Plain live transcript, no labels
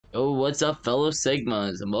Oh, what's up, fellow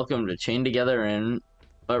Sigmas, and welcome to Chain Together in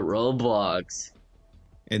Roblox.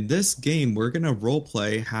 In this game, we're gonna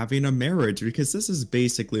roleplay having a marriage because this is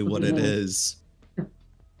basically what it is.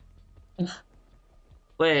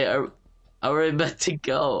 Wait, are we about to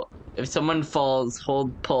go? If someone falls,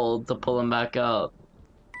 hold pull to pull them back up.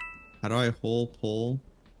 How do I hold pull?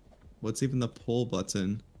 What's even the pull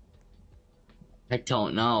button? I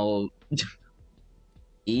don't know.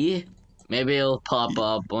 E? Maybe it'll pop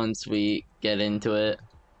up once we get into it.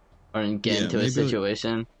 Or get into a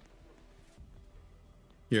situation.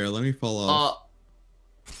 Here, let me fall off.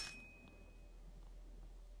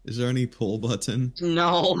 Is there any pull button?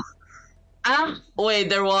 No. Ah! Wait,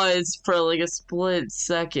 there was for like a split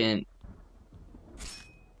second.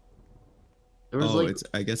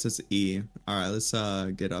 I guess it's E. Alright, let's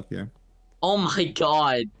get up here. Oh my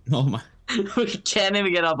god. Oh my. We can't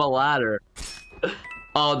even get up a ladder.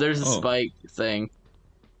 Oh, there's a spike thing.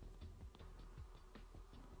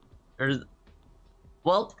 Well,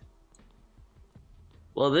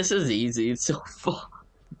 this is easy so far.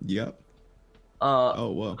 Yep.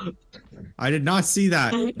 Oh, whoa. I did not see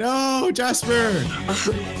that. No, Jasper!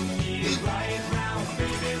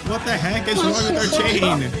 What the heck is wrong with our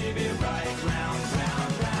chain?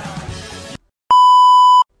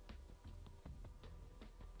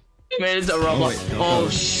 Made it to Roblox. Oh,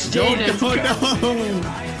 shit. No.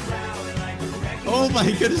 Oh my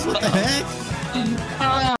goodness, what the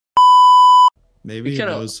heck? Maybe he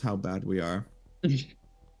knows how bad we are.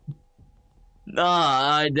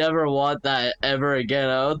 Nah, I never want that ever again.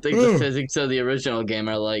 I don't think the physics of the original game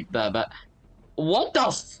are like that, but what the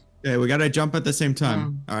f— Okay, we gotta jump at the same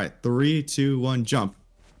time. Alright, 3, 2, 1, jump.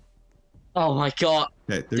 Oh my god.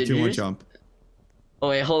 Okay, 3, 2, 1, jump. Oh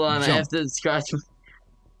wait, hold on, jump. I have to scratch my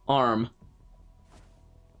arm.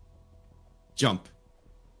 Jump.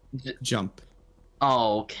 Jump.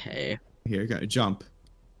 Oh, okay. Here, go, jump.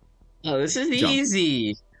 Oh, this is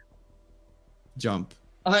easy. Jump.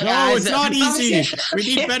 Oh, no, it's not easy. We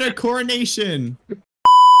need better coordination.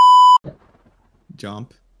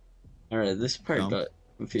 Jump. Alright, this part got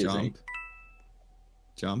confusing. Jump.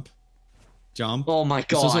 Jump. Jump. Oh my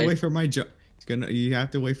god. This is wait for my jump. You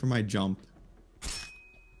have to wait for my jump.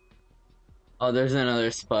 Oh, there's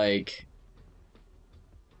another spike.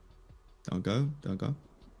 Don't go. Don't go.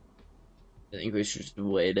 I think we should just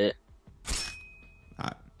wait it.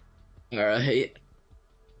 Alright.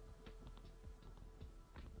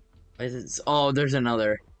 Oh, there's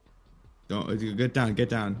another. Don't get down. Get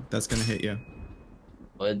down. That's gonna hit you.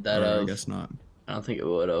 Would that have? I guess not. I don't think it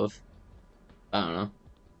would have. I don't know.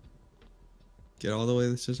 Get all the way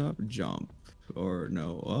to the top. Jump. Or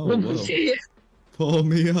no. Oh, whoa. Pull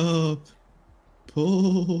me up.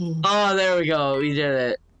 Pull. Oh, there we go. We did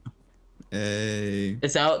it. Hey.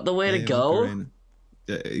 Is that the way to go?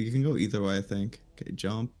 You can go either way, I think. Okay,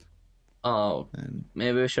 jump. Oh, and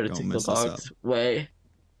maybe we should have taken the box way.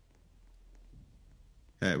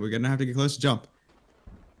 Okay, we're gonna have to get close to jump.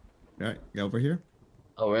 Alright, go over here.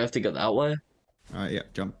 Oh, we have to go that way? Alright, yeah,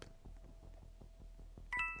 jump.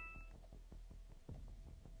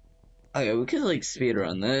 Okay, we could like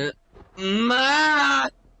speedrun that.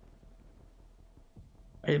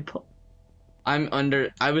 I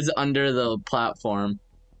was under the platform.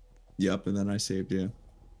 Yep, and then I saved you.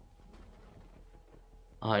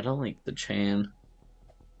 Oh, I don't like the chain.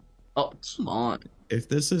 Oh, come on. If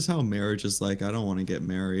this is how marriage is like, I don't want to get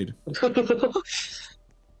married.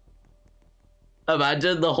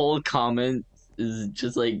 Imagine the whole comment is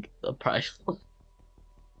just like a price.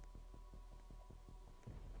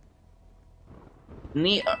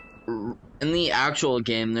 In the actual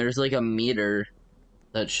game, there's like a meter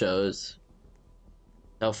that shows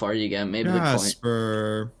how far you get. Maybe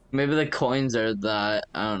maybe the coins are that.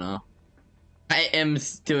 I don't know. I am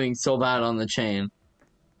doing so bad on the chain.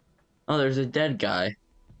 Oh, there's a dead guy.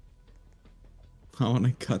 I want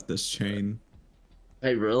to cut this chain. I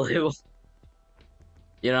really will.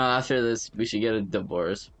 You know, after this, we should get a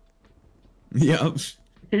divorce. Yep.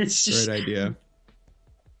 It's just... Great idea.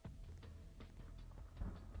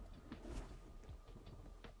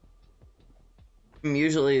 I'm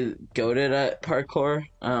usually goated at parkour.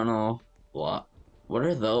 I don't know what. What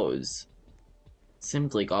are those?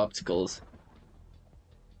 Seems like obstacles.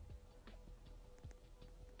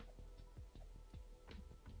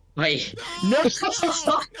 Wait. No!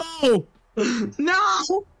 No!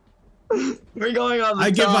 No! We're going on the top. I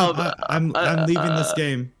give up. I'm leaving this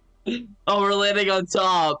game. Oh, we're landing on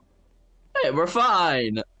top. Hey, we're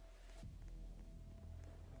fine.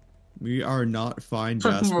 We are not fine,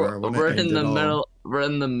 Jasper. We're in the middle. We're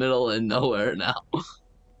in the middle and nowhere now.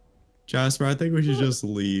 Jasper, I think we should just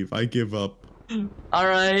leave. I give up. All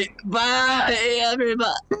right, bye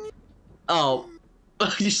everybody. Oh,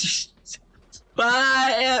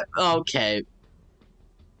 bye. Okay,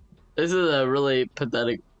 this is a really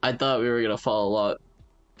pathetic. I thought we were gonna fall a lot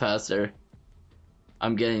faster.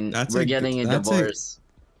 We're getting a divorce.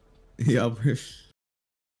 Yeah.